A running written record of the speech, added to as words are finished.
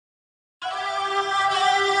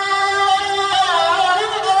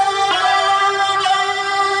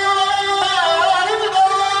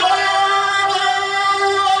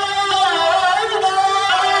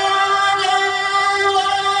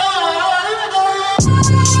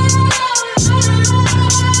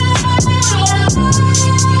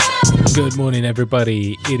Good morning,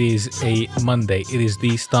 everybody. It is a Monday. It is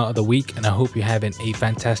the start of the week, and I hope you're having a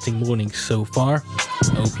fantastic morning so far.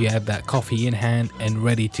 I hope you have that coffee in hand and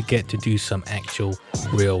ready to get to do some actual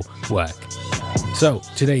real work. So,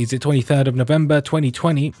 today is the 23rd of November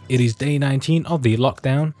 2020. It is day 19 of the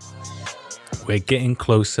lockdown. We're getting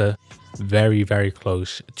closer, very, very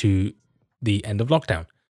close to the end of lockdown.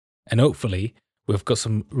 And hopefully, we've got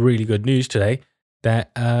some really good news today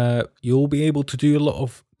that you'll be able to do a lot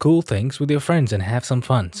of cool things with your friends and have some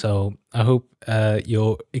fun. So I hope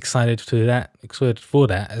you're excited for that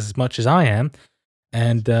as much as I am.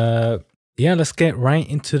 And let's get right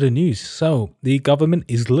into the news. So the government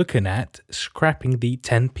is looking at scrapping the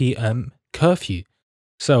 10 p.m. curfew.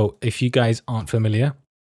 So if you guys aren't familiar,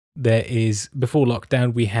 before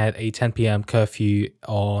lockdown, we had a 10 p.m. curfew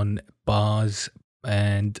on bars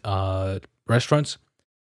and restaurants.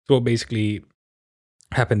 So what basically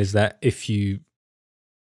happened is that if you're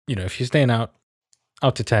staying out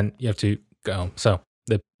after 10, you have to go home. So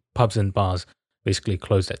the pubs and bars basically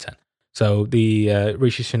closed at 10. So the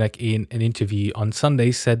Rishi Sunak in an interview on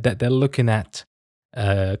Sunday said that they're looking at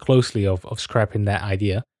closely of scrapping that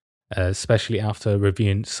idea, especially after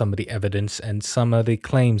reviewing some of the evidence and some of the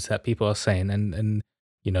claims that people are saying. And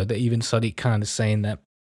they even Sadiq Khan is saying that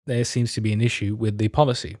there seems to be an issue with the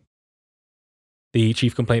policy. The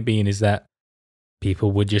chief complaint being is that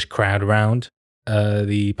people would just crowd around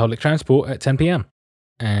the public transport at 10 p.m.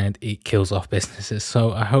 and it kills off businesses.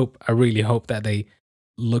 So I really hope that they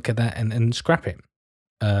look at that and scrap it.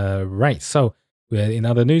 Right. So in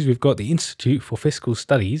other news, we've got the Institute for Fiscal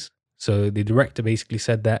Studies. So the director basically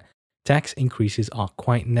said that tax increases are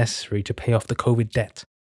quite necessary to pay off the COVID debt.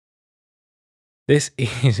 This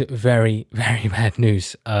is very, very bad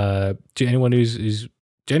news to anyone who's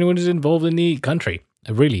involved in the country.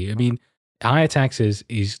 Really, I mean, higher taxes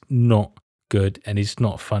is not good and it's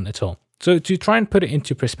not fun at all. So to try and put it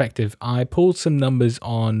into perspective, I pulled some numbers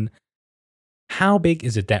on how big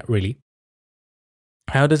is a debt really,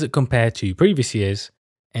 how does it compare to previous years,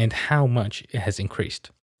 and how much it has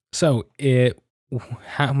increased. So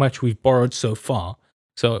how much we've borrowed so far.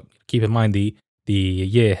 So keep in mind the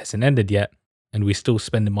year hasn't ended yet and we're still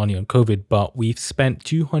spending money on COVID, but we've spent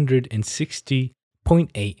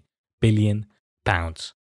 £260.8 billion.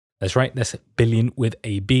 That's right, that's a billion with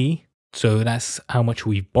a B. So that's how much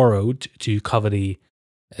we've borrowed to cover the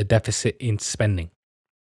deficit in spending.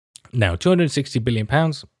 Now, £260 billion,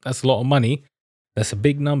 that's a lot of money. That's a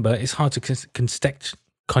big number. It's hard to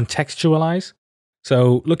contextualize.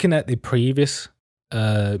 So looking at the previous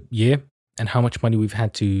year and how much money we've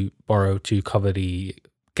had to borrow to cover the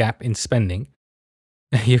gap in spending,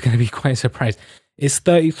 you're going to be quite surprised. It's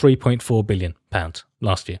 £33.4 billion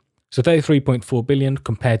last year. So 33.4 billion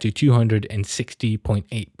compared to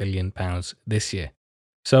 260.8 billion pounds this year.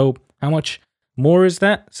 So how much more is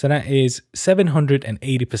that? So that is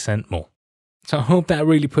 780% more. So I hope that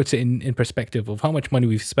really puts it in perspective of how much money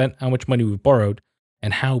we've spent, how much money we've borrowed,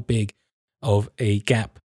 and how big of a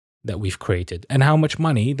gap that we've created, and how much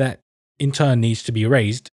money that in turn needs to be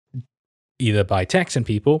raised either by taxing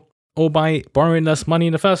people or by borrowing less money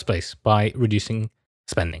in the first place by reducing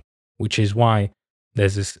spending, which is why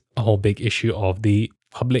there's this whole big issue of the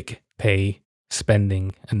public pay,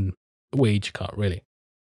 spending, and wage cut, really.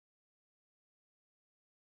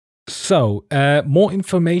 So, more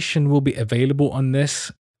information will be available on this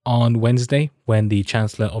on Wednesday when the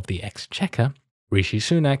Chancellor of the Exchequer, Rishi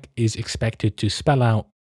Sunak, is expected to spell out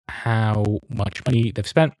how much money they've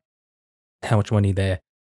spent, how much money they're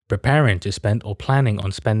preparing to spend or planning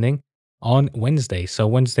on spending on Wednesday. So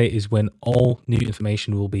Wednesday is when all new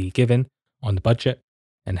information will be given on the budget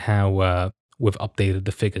and how we've updated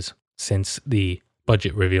the figures since the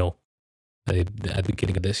budget reveal at the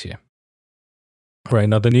beginning of this year. Right,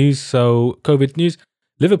 another news. So COVID news.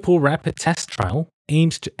 Liverpool rapid test trial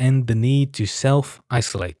aims to end the need to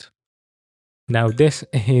self-isolate. Now, this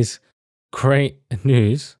is great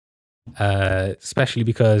news, especially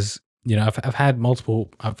because, I've known multiple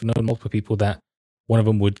people that one of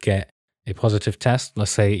them would get a positive test. Let's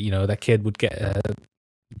say, that kid would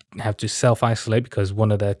have to self-isolate because one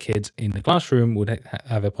of their kids in the classroom would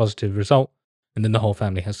have a positive result, and then the whole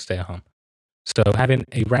family has to stay at home. So having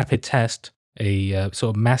a rapid test, a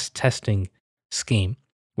sort of mass testing scheme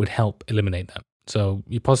would help eliminate that. So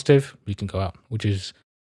you're positive, you can go out, which is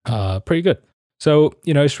pretty good. So,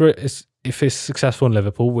 if it's successful in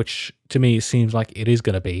Liverpool, which to me it seems like it is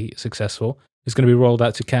going to be successful, it's going to be rolled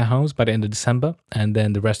out to care homes by the end of December, and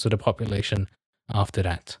then the rest of the population after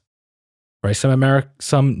that. Right,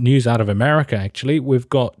 some news out of America, actually. We've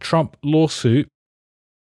got Trump lawsuit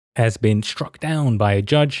has been struck down by a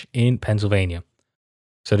judge in Pennsylvania.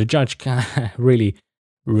 So the judge really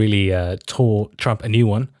tore Trump a new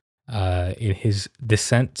one in his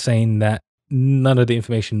dissent, saying that none of the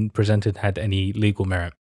information presented had any legal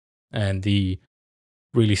merit, and he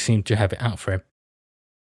really seemed to have it out for him.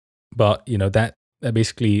 But that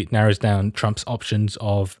basically narrows down Trump's options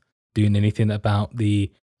of doing anything about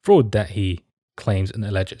the fraud that he claims and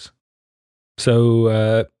alleges. So,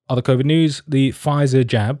 other COVID news: the Pfizer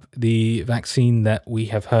jab, the vaccine that we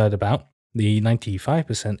have heard about, the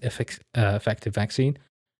 95% effective vaccine,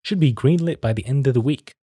 should be greenlit by the end of the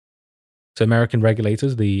week. So American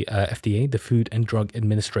regulators, the FDA, the Food and Drug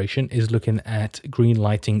Administration, is looking at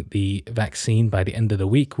green-lighting the vaccine by the end of the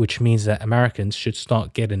week, which means that Americans should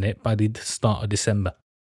start getting it by the start of December.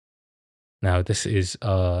 Now, this is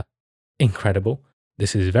incredible.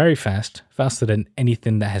 This is very fast, faster than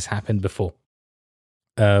anything that has happened before.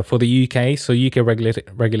 For the UK, so UK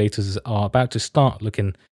regulators are about to start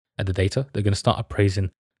looking at the data. They're going to start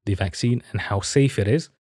appraising the vaccine and how safe it is.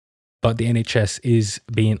 But the NHS is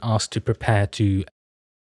being asked to prepare to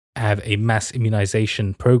have a mass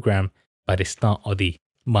immunization program by the start of the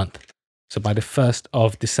month. So by the 1st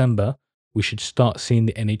of December, we should start seeing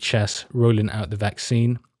the NHS rolling out the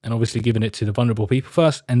vaccine and obviously giving it to the vulnerable people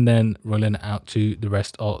first and then rolling it out to the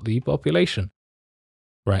rest of the population.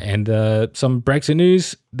 Right, and some Brexit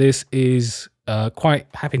news. This is quite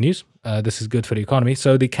happy news. This is good for the economy.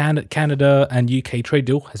 So the Canada and UK trade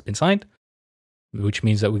deal has been signed, which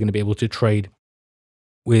means that we're going to be able to trade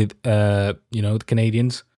with, the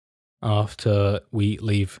Canadians after we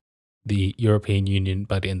leave the European Union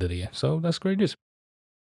by the end of the year. So that's great news.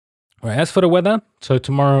 All right, as for the weather, so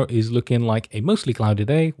tomorrow is looking like a mostly cloudy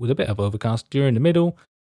day with a bit of overcast during the middle,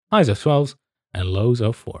 highs of 12s and lows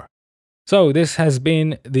of 4. So this has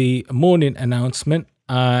been the morning announcement.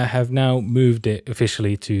 I have now moved it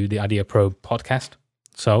officially to the Idea Probe podcast.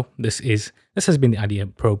 So this has been the Idea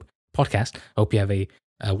Probe podcast. Hope you have a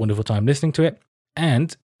wonderful time listening to it.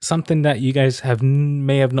 And something that you guys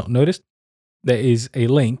may have not noticed, there is a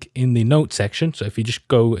link in the notes section. So if you just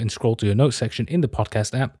go and scroll to your notes section in the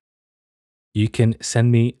podcast app, you can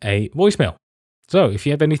send me a voicemail. So if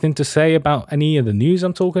you have anything to say about any of the news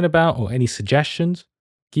I'm talking about or any suggestions,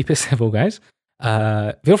 keep it simple, guys.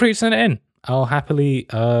 Feel free to send it in. I'll happily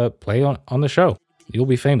play on the show. You'll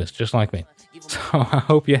be famous, just like me. So I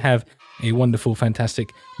hope you have a wonderful,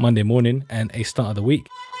 fantastic Monday morning and a start of the week.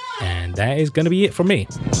 And that is going to be it from me.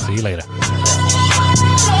 See you later.